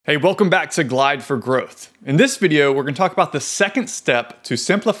Hey, welcome back to Glide for Growth. In this video, we're going to talk about the second step to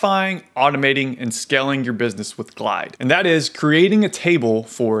simplifying, automating, and scaling your business with Glide, and that is creating a table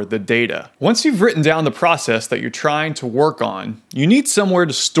for the data. Once you've written down the process that you're trying to work on, you need somewhere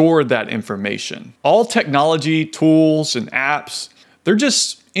to store that information. All technology, tools, and apps, they're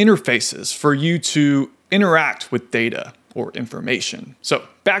just interfaces for you to interact with data or information. So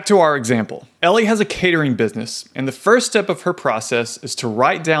back to our example. Ellie has a catering business, and the first step of her process is to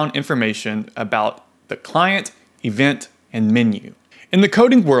write down information about the client, event, and menu. In the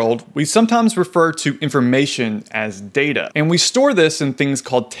coding world, we sometimes refer to information as data, and we store this in things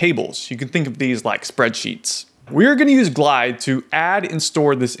called tables. You can think of these like spreadsheets. We're going to use Glide to add and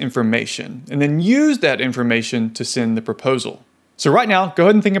store this information, and then use that information to send the proposal. So right now, go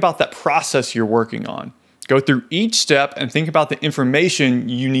ahead and think about that process you're working on. Go through each step and think about the information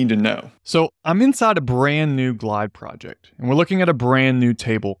you need to know. So I'm inside a brand new Glide project, and we're looking at a brand new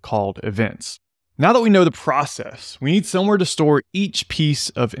table called events. Now that we know the process, we need somewhere to store each piece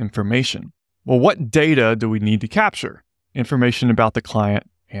of information. Well, what data do we need to capture? Information about the client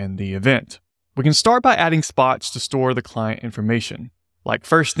and the event. We can start by adding spots to store the client information, like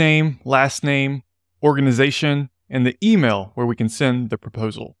first name, last name, organization, and the email where we can send the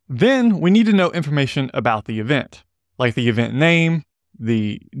proposal. Then we need to know information about the event, like the event name,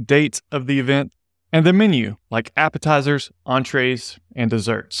 the date of the event, and the menu, like appetizers, entrees, and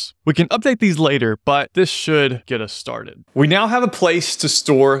desserts. We can update these later, but this should get us started. We now have a place to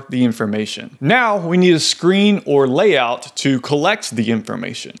store the information. Now we need a screen or layout to collect the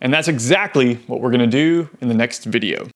information. And that's exactly what we're gonna do in the next video.